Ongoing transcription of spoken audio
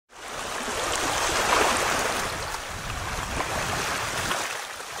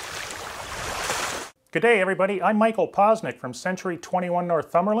Good day, everybody. I'm Michael Poczynek from Century 21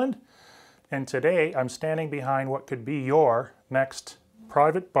 Northumberland, and today I'm standing behind what could be your next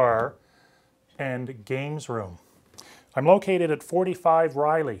private bar and games room. I'm located at 45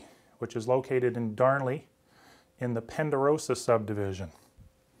 Riley, which is located in Darnley in the Penderosa subdivision.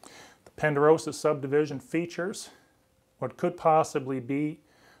 The Penderosa subdivision features what could possibly be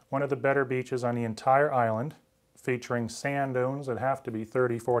one of the better beaches on the entire island, featuring sand dunes that have to be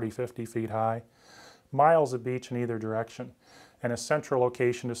 30, 40, 50 feet high, miles of beach in either direction, and a central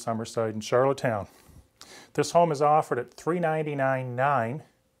location to Summerside and Charlottetown. This home is offered at $399.9,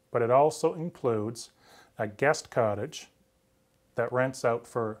 but it also includes a guest cottage that rents out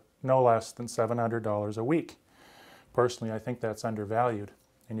for no less than $700 a week. Personally, I think that's undervalued,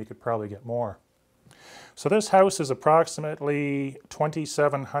 and you could probably get more. So this house is approximately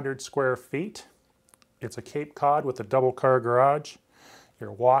 2,700 square feet. It's a Cape Cod with a double car garage.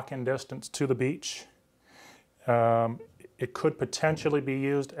 You're walking distance to the beach. It could potentially be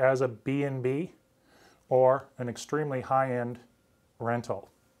used as a B&B or an extremely high-end rental.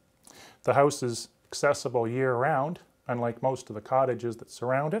 The house is accessible year-round, unlike most of the cottages that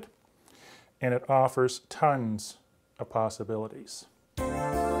surround it, and it offers tons of possibilities.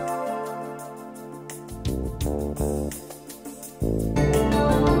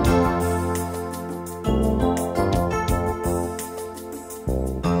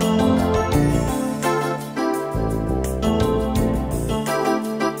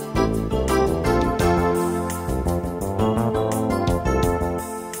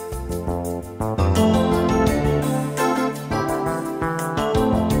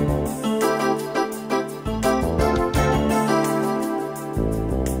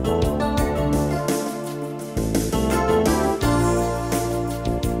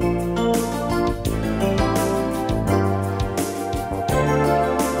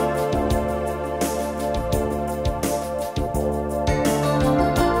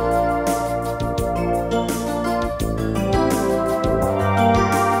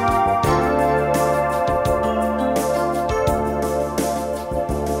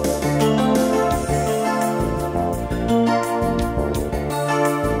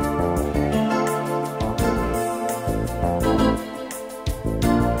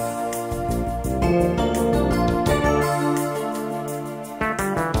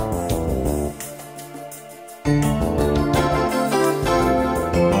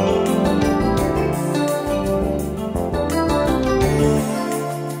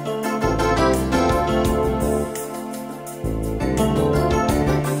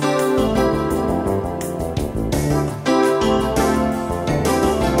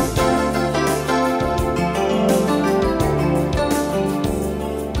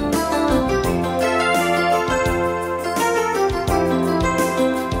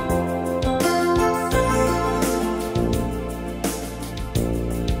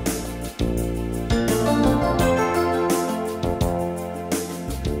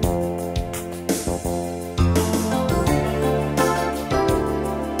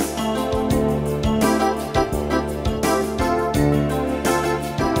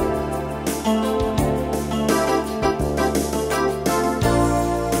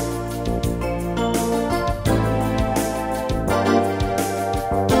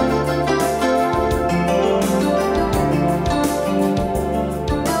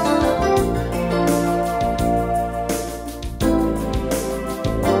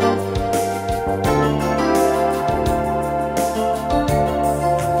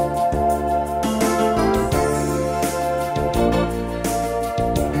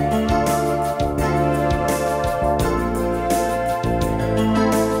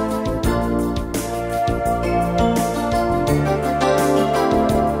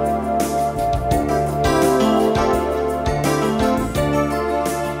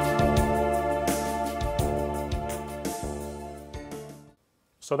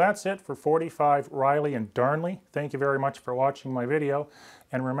 So that's it for 45 Riley and Darnley. Thank you very much for watching my video.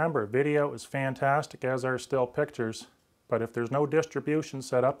 And remember, video is fantastic, as are still pictures. But if there's no distribution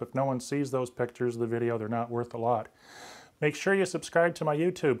set up, if no one sees those pictures of the video, they're not worth a lot. Make sure you subscribe to my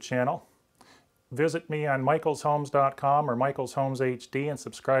YouTube channel. Visit me on michaelshomes.com or Michaels Homes HD and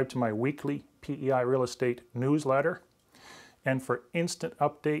subscribe to my weekly p.e.i real estate newsletter. And for instant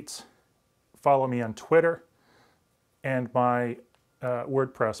updates, follow me on Twitter and my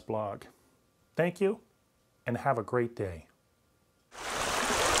WordPress blog. Thank you, and have a great day.